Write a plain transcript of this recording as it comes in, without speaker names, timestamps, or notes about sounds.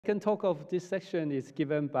Second talk of this section is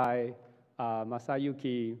given by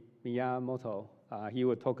Masayuki Miyamoto. He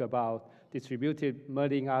will talk about distributed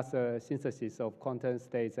Merlin-Arthur synthesis of quantum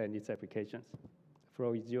states and its applications. The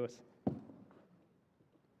floor is yours.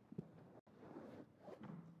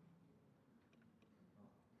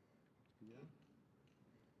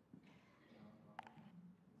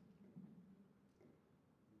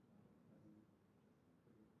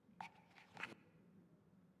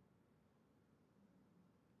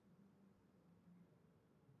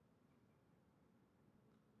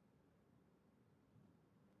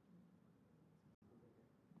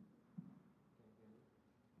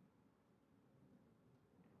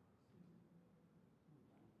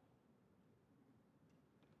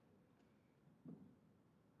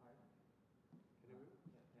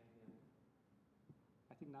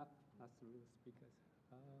 I think not through the speakers.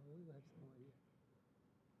 We have no idea.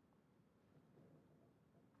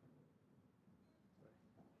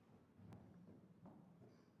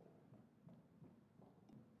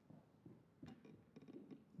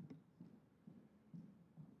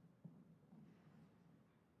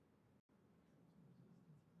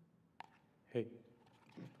 Hey. It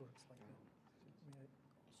works like that. May I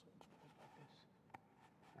also put it like this?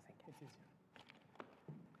 I think it's easier.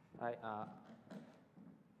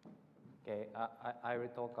 I will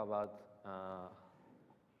talk about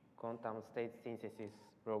quantum state synthesis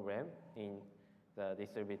problem in the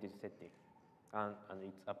distributed setting and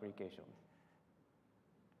its application.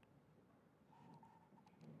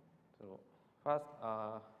 So first,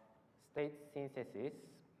 state synthesis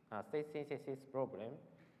problem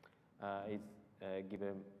is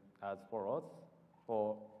given as follows.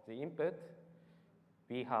 For the input,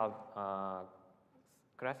 we have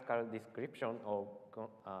classical description of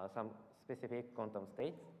some specific quantum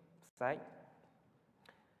state psi,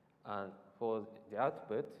 and for the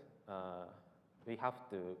output, we have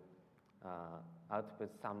to output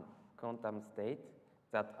some quantum state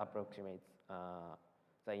that approximates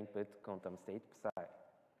the input quantum state psi.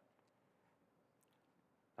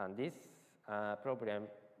 And this problem,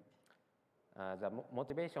 the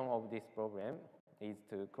motivation of this problem is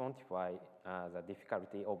to quantify the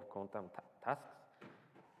difficulty of quantum tasks,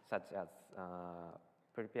 such as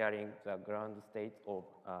preparing the ground state of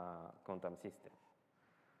quantum system.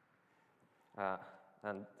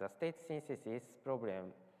 And the state synthesis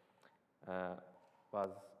problem was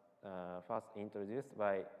first introduced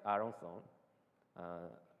by Aronson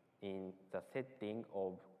in the setting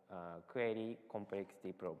of query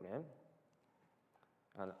complexity problem.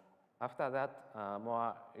 And after that,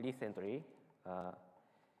 more recently,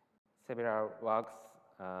 several works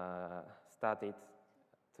started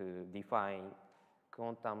to define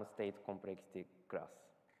quantum state complexity class.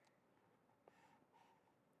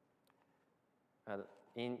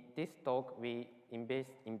 In this talk, we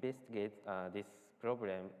investigate this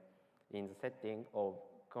problem in the setting of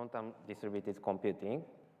quantum distributed computing,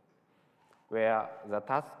 where the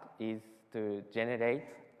task is to generate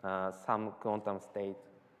some quantum state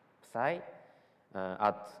psi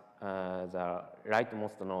at the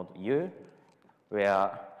rightmost node U,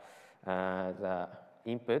 where the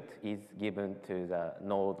input is given to the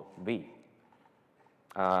node V.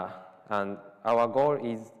 And our goal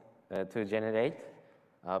is to generate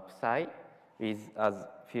psi with as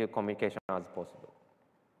few communications as possible.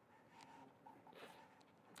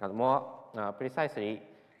 And more precisely,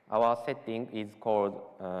 our setting is called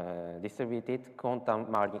distributed quantum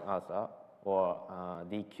Merlin-Arthur, or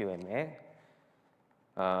dQMA.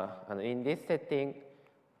 And in this setting,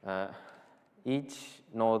 each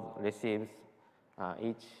node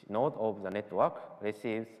of the network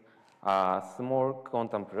receives a small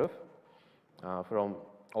quantum proof from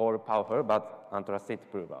all powerful but untrusted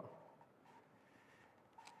prover.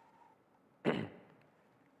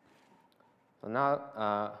 So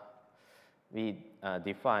now we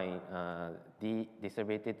define the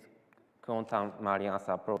distributed quantum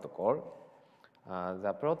Merlin-Arthur protocol.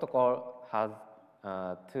 The protocol has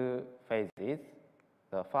two phases.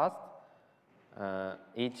 The first,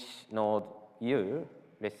 each node U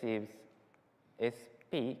receives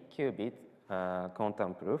SP qubit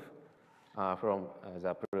quantum proof from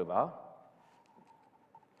the prover.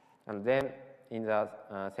 And then in the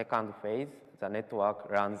second phase, the network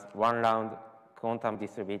runs one round quantum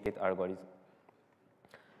distributed algorithm,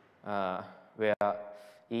 where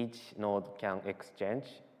each node can exchange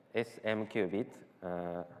SM qubit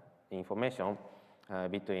information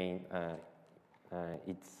between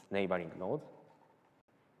its neighboring nodes.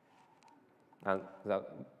 And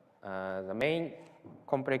the main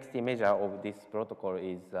complexity measure of this protocol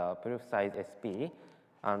is proof size SP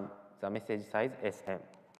and the message size SM.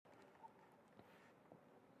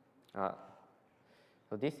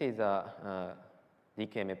 So this is a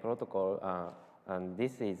dQMA protocol, and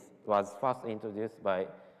this was first introduced by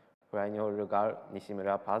Rugal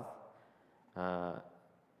Nishimura-Paz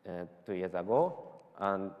 2 years ago,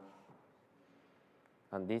 and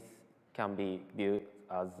this can be viewed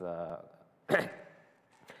as a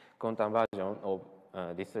quantum version of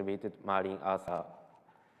distributed Merlin-Arthur,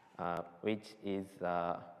 which is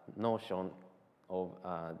a notion of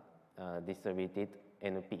distributed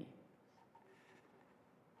NP.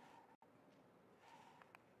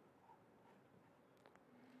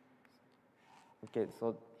 Okay,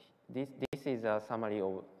 so this is a summary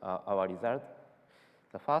of our result.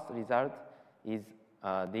 The first result is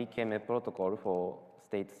a dQMA protocol for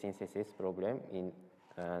state synthesis problem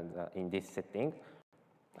in this setting,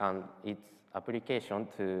 and its application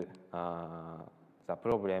to the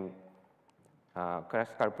problem,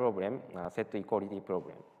 classical problem, set equality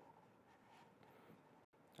problem.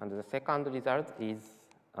 And the second result is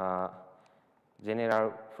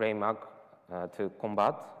general framework to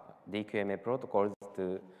convert dQMA protocols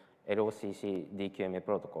to LOCC dQMA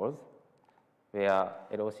protocols, where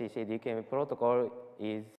LOCC dQMA protocol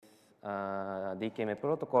is dQMA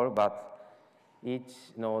protocol, but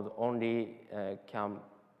each node only can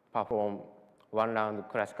perform one round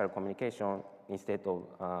classical communication instead of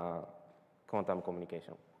quantum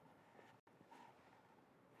communication.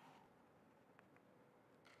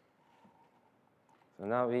 So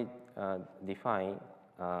now we define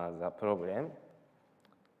the problem.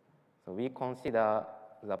 So we consider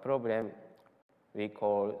the problem we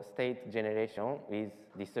call state generation with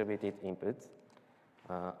distributed inputs,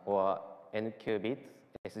 or n-qubit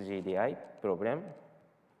SGDI problem.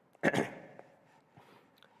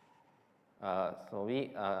 So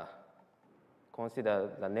we consider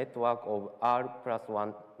the network of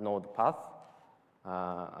R+1 node paths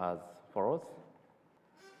as follows.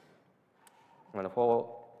 And for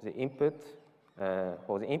the input to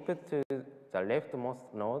the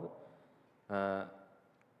leftmost node,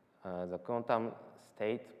 the quantum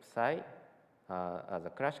state psi,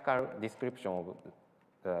 the classical description of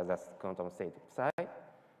the quantum state psi,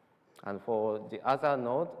 and for the other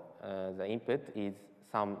node, the input is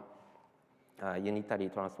some unitary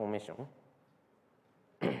transformation.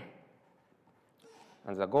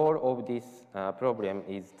 And the goal of this problem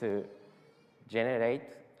is to generate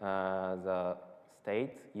the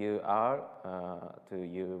state UR to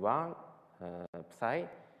U1 psi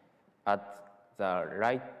at the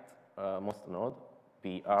rightmost node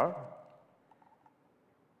BR.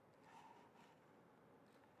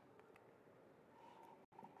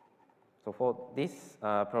 So for this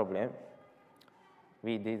problem,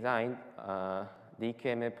 we designed a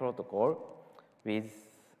dQMA protocol with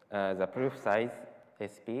the proof size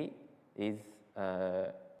SP is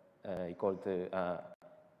equal to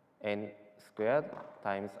n squared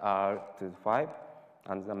times R to the 5,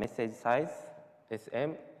 and the message size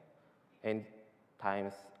SM n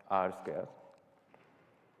times R squared.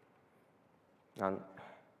 And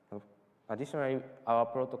additionally, our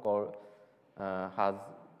protocol has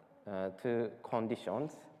two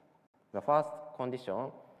conditions. The first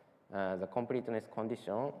condition, the completeness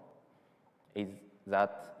condition, is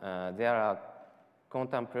that there are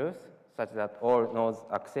quantum proofs such that all nodes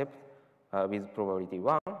accept with probability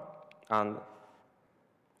 1, and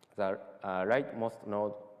the rightmost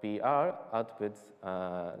node PR outputs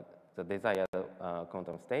the desired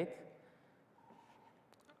quantum state.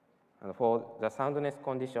 And for the soundness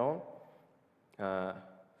condition,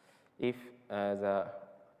 if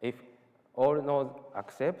all nodes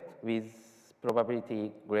accept with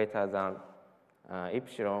probability greater than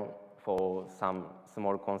epsilon for some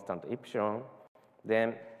small constant epsilon,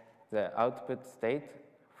 then the output state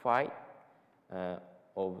phi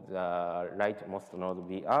of the rightmost node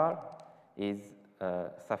BR is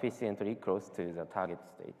sufficiently close to the target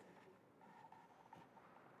state.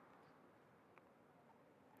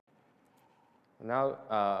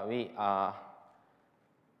 Now we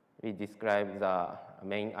describe the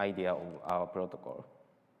main idea of our protocol.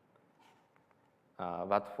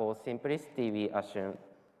 But for simplicity, we assume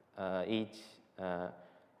each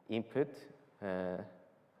input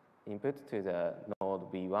to the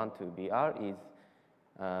node B1 to BR is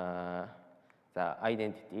the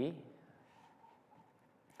identity.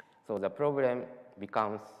 So the problem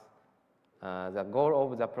becomes, the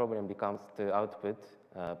goal of the problem becomes to output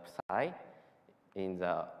psi in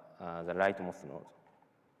the rightmost node.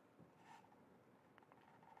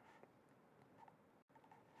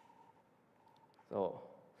 So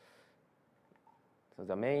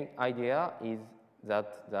the main idea is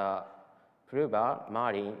that the prover,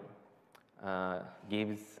 Merlin,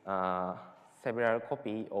 gives several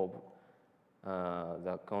copies of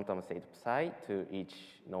the quantum state psi to each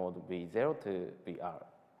node V0 to VR.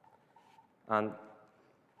 And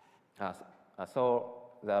so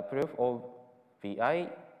the proof of Vi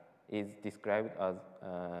is described as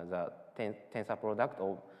the tensor product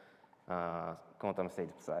of quantum state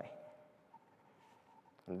psi.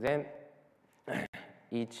 And then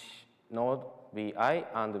each node Vi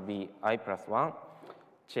and Vi plus 1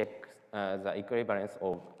 check the equivalence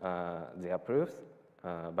of their proofs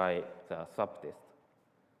by the subtest.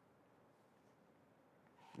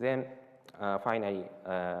 Then finally,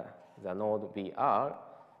 the node VR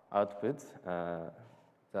outputs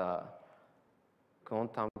the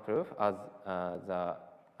quantum proof as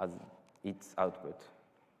its output.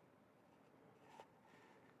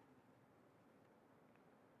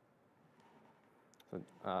 So,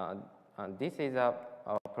 and this is our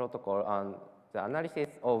protocol, and the analysis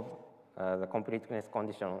of the completeness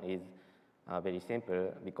condition is very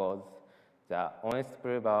simple because the honest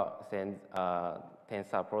prover sends a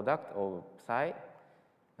tensor product of psi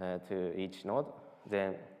to each node.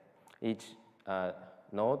 Then each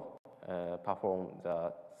node performs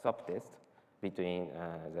the subtest between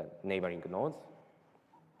the neighboring nodes.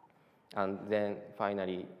 And then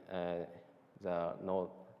finally, the node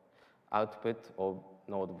output of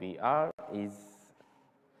node VR is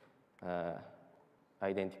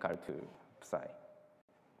identical to psi.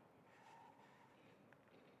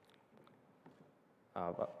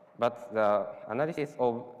 But the analysis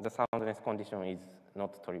of the soundness condition is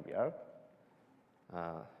not trivial.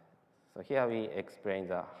 So here we explain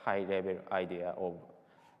the high-level idea of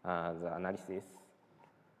the analysis.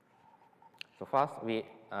 So first, we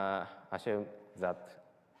assume that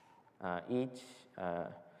each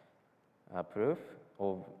proof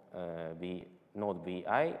of node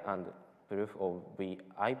Vi and proof of Vi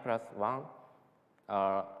plus 1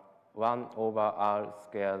 are 1 over R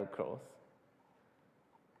squared cross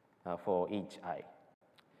for each I.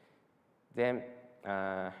 Then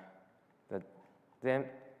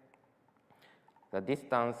the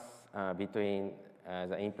distance between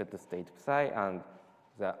the input state psi and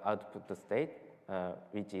the output state,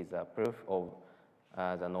 which is a proof of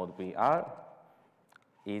the node VR,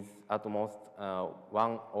 is at most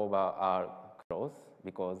 1 over R cross,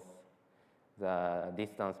 because the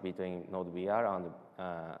distance between node VR and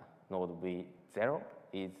node V0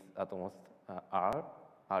 is at most R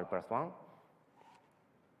plus 1.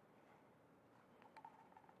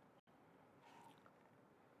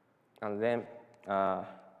 And then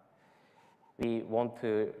we want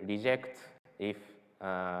to reject if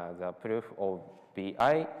the proof of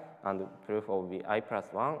Vi and proof of Vi plus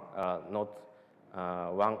 1 are not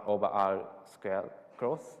 1 over R squared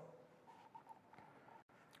cross.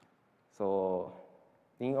 So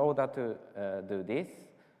in order to do this,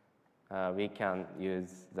 we can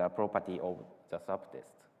use the property of the subtest,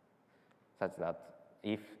 such that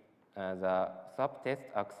if the subtest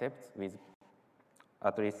accepts with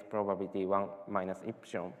at least probability 1 minus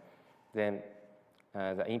epsilon, then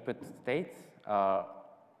the input states are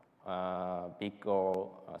big or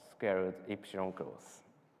squared epsilon cross.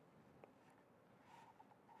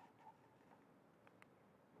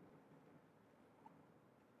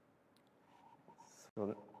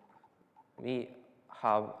 So we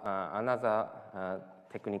have another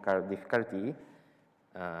technical difficulty,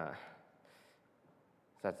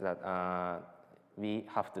 such that we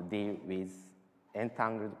have to deal with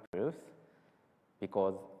entangled proofs,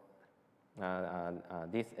 because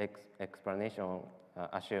this explanation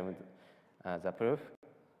assumed the proof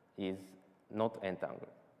is not entangled.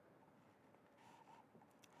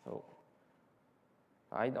 So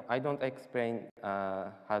I don't explain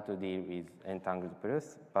how to deal with entangled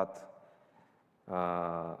proofs, but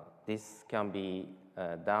this can be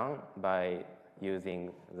done by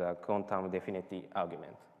using the quantum definity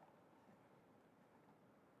argument.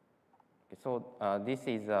 So this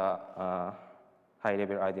is a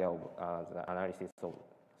high-level idea of the analysis of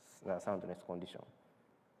the soundness condition.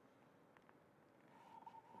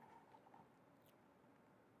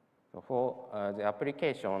 So for the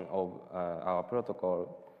application of our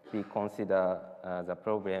protocol, we consider the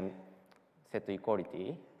problem set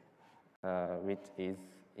equality, which is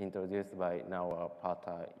introduced by Naor,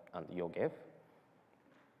 and Yogev.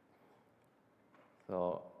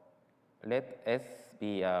 So let S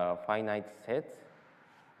be a finite set,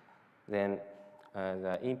 then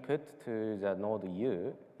the input to the node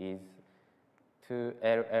U is two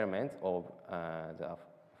elements of the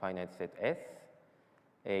finite set S,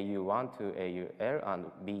 AU1 to AUL and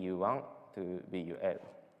BU1 to BUL.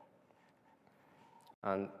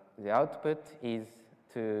 And the output is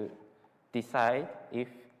to decide if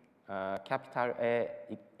capital A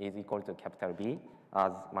is equal to capital B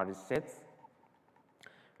as multisets,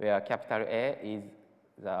 where capital A is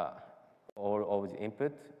all of the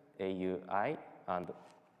input AUI, and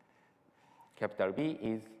capital B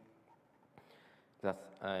is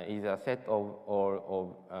a set of all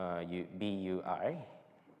of BUI.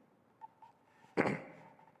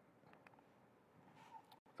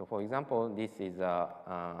 So for example, this is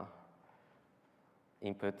a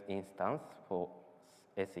input instance for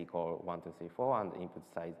S equal 1, 2, 3, 4, and input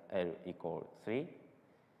size L equal 3.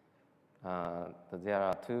 There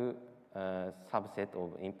are two subsets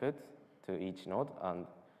of inputs to each node, and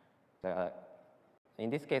in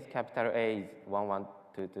this case, capital A is 1, 1,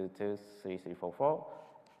 2, 2, 2, 3, 3, 4, 4,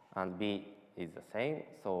 and B is the same.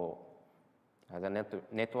 So the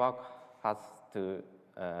network has to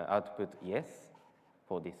output yes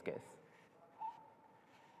for this case.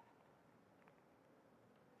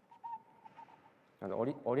 And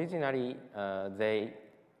originally, they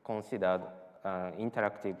considered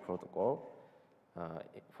interactive protocol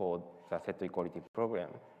for the set equality problem.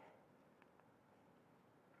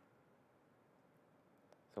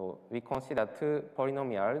 So we consider two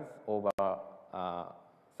polynomials over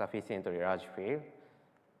sufficiently large field,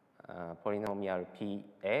 polynomial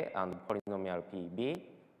PA and polynomial PB,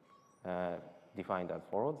 defined as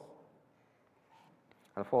follows.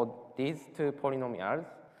 And for these two polynomials,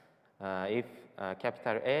 if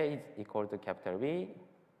capital A is equal to capital B,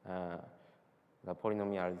 the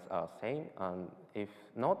polynomials are same, and if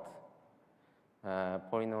not,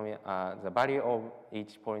 the value of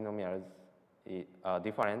each polynomial are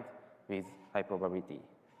different with high probability.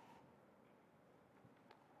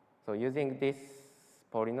 So using this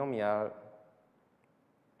polynomial,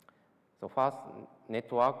 so first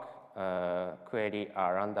network query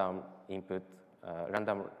a random input,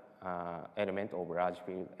 random element of large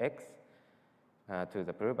field X to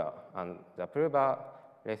the prover, and the prover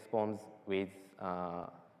responds with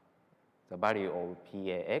the value of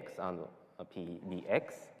PAX and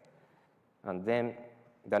PBX, and then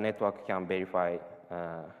the network can verify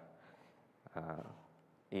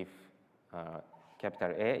if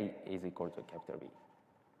capital A is equal to capital B.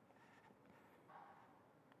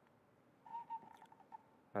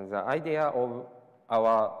 And the idea of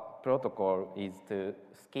our protocol is to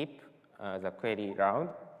skip the query round.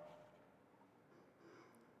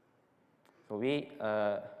 So we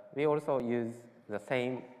also use the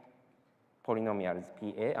same polynomials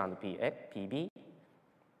PA and PB,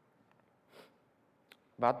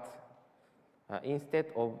 but instead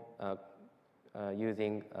of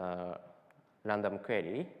using random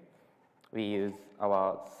query, we use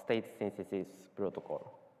our state synthesis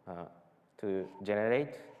protocol to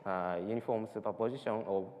generate uniform superposition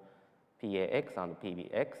of PAX and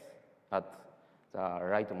PBX at the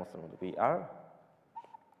rightmost node VR.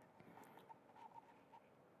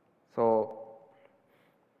 So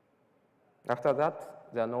after that,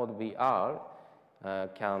 the node VR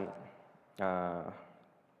can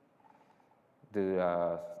do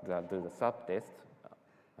the subtest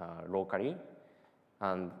locally,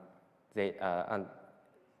 and the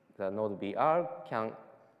node VR can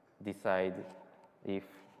decide if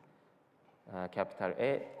capital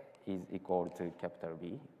A is equal to capital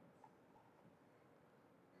B.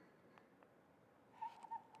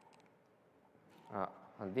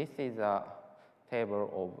 And this is a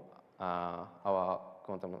table of our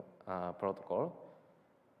quantum protocol.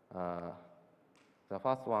 The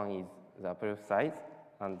first one is the proof size,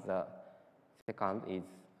 and the second is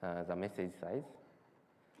the message size.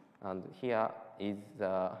 And here is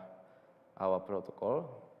our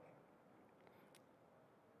protocol.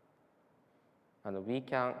 And we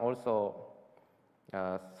can also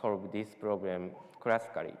solve this problem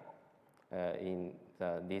classically in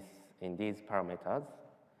these parameters.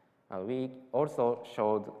 We also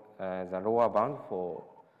showed the lower bound for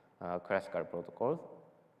classical protocols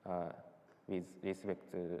with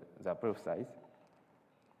respect to the proof size.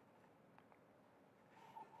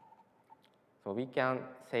 So we can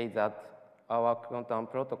say that our quantum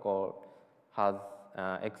protocol has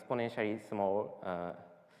exponentially small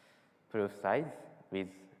proof size with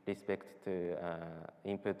respect to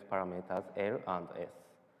input parameters L and S.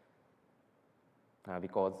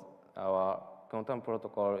 Because our quantum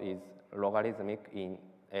protocol is logarithmic in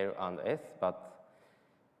L and S, but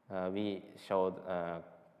we showed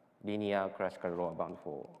linear classical lower bound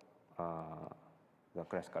for the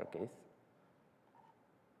classical case.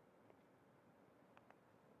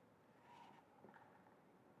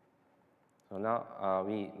 So now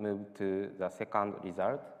we move to the second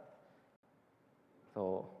result.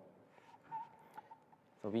 So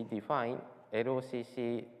we define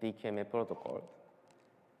LOCC dQMA protocol.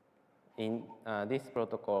 in this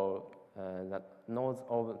protocol, the nodes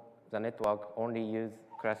of the network only use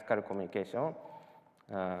classical communication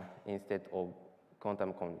instead of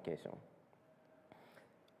quantum communication.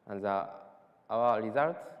 And our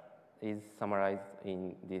result is summarized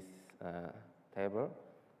in this table.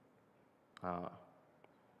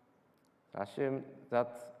 Assume that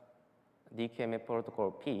dQMA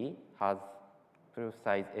protocol P has proof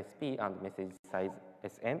size SP and message size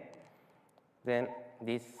SM. Then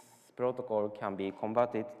this protocol can be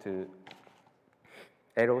converted to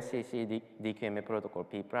LOCC dQMA protocol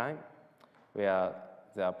P prime, where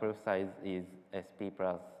the proof size is SP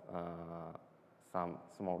plus some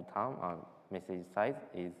small term, and message size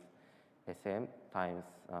is SM times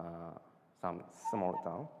some small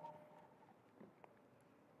term.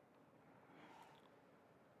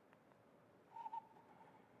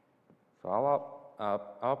 So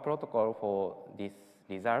our protocol for this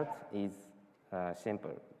result is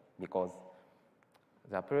simple, because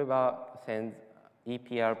the prover sends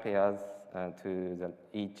EPR pairs to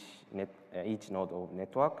each node of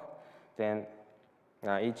network. Then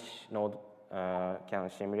each node can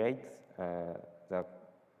simulate the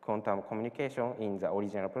quantum communication in the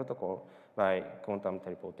original protocol by quantum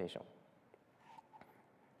teleportation.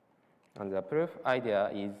 And the proof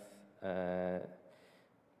idea is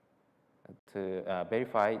to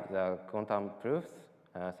verify the quantum proofs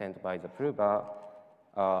sent by the prover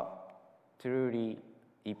are truly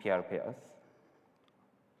EPR pairs.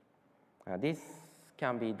 This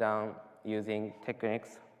can be done using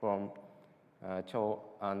techniques from Zhu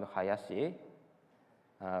and Hayashi,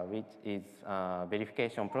 which is a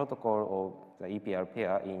verification protocol of the EPR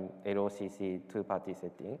pair in LOCC two-party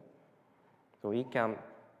setting. So we can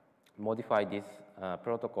modify this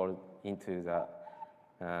protocol into the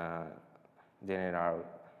general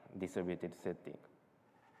distributed setting.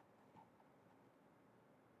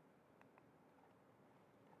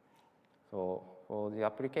 So for the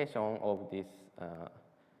application of this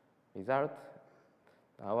result,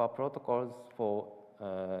 our protocols for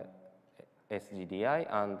SGDI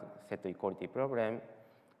and set equality problem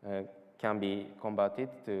can be converted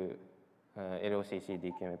to LOCC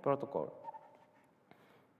dQMA protocol.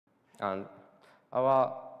 And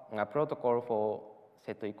our protocol for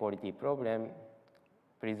set equality problem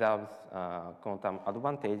preserves quantum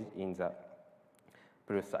advantage in the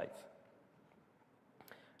proof size.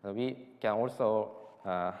 We can also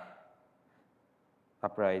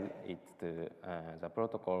apply it to the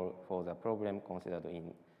protocol for the problem considered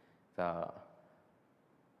in the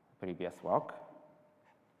previous work.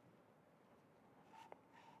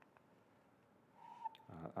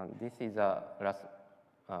 And this is the last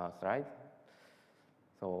slide.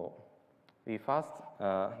 So we first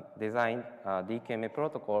designed a dQMA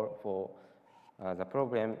protocol for the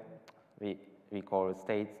problem we call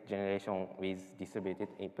state generation with distributed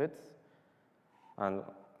inputs. And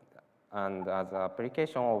as an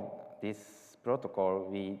application of this protocol,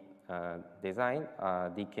 we designed a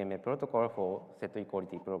dQMA protocol for set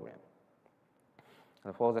equality problem.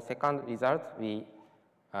 And for the second result, we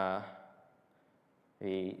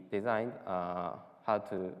designed how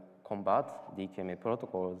to convert dQMA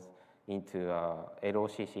protocols into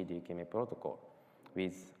LOCC dQMA protocol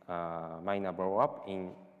with minor blow up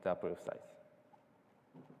in the proof size.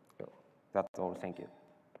 So that's all. Thank you.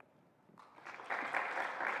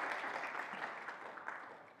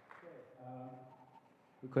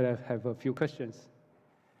 We could have a few questions.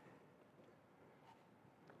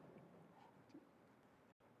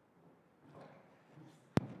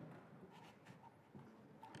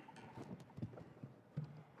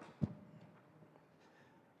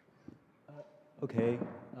 Okay,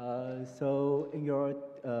 so in your,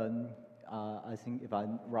 I think if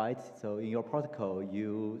I'm right, so in your protocol,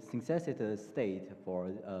 you synthesize the state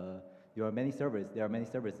for your many servers. There are many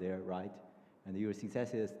servers there, right? And you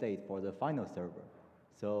synthesize the state for the final server.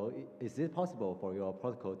 So is it possible for your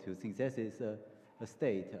protocol to synthesize a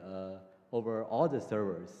state over all the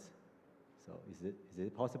servers? So is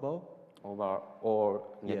it possible? Over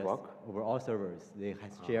all network? Yes, over all servers. They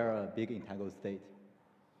share a big entangled state.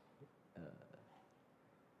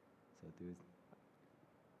 So do you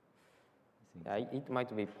think it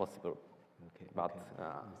might be possible. Okay, but okay.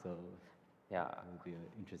 So yeah, that would be an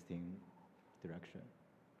interesting direction.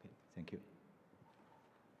 Okay, thank you.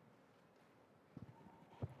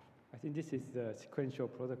 I think this is the sequential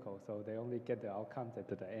protocol, so they only get the outcomes at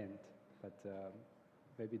the end, but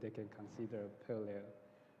maybe they can consider parallel.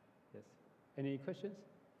 Yes. Any questions?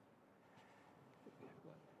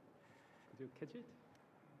 Could you catch it?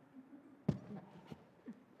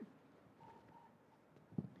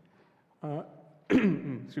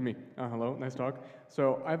 Excuse me. Hello, nice talk.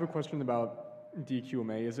 So I have a question about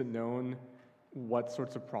dQMA. Is it known what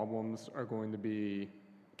sorts of problems are going to be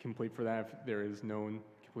complete for that if there is known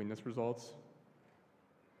completeness results?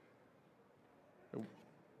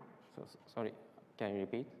 Sorry, can you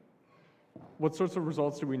repeat? What sorts of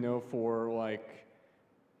results do we know for like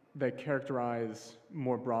that characterize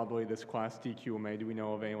more broadly this class dQMA? Do we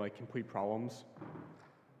know of any like complete problems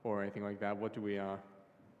or anything like that? What do we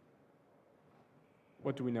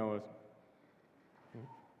know of?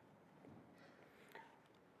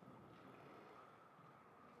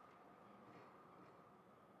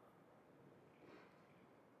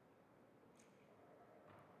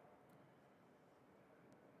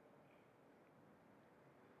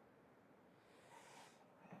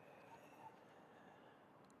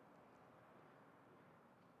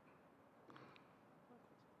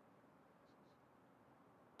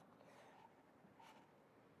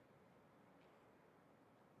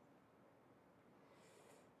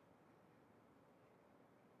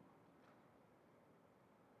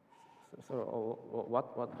 So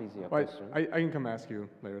what is your Well, question? I can come ask you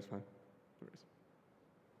later, it's fine. No worries.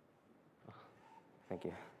 Thank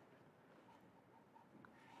you.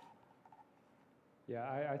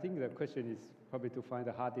 Yeah, I think the question is probably to find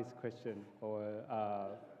the hardest question, or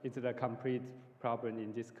is it a complete problem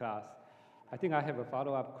in this class? I think I have a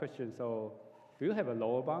follow-up question. So do you have a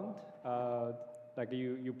lower bound? Like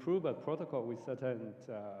you prove a protocol with certain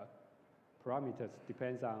parameters,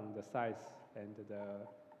 depends on the size and the,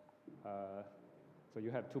 so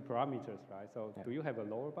you have two parameters, right? So Yeah. do you have a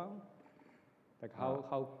lower bound? Like how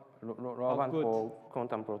Lower bound good? for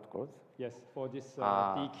quantum protocols? Yes, for this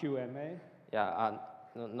dQMA? Yeah,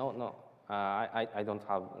 no. I don't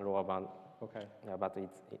have lower bound. Okay, Yeah, but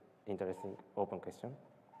it's interesting open question.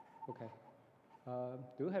 okay.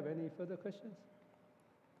 Do you have any further questions?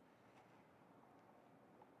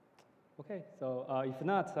 Okay, so if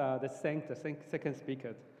not, let's thank the second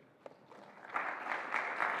speaker.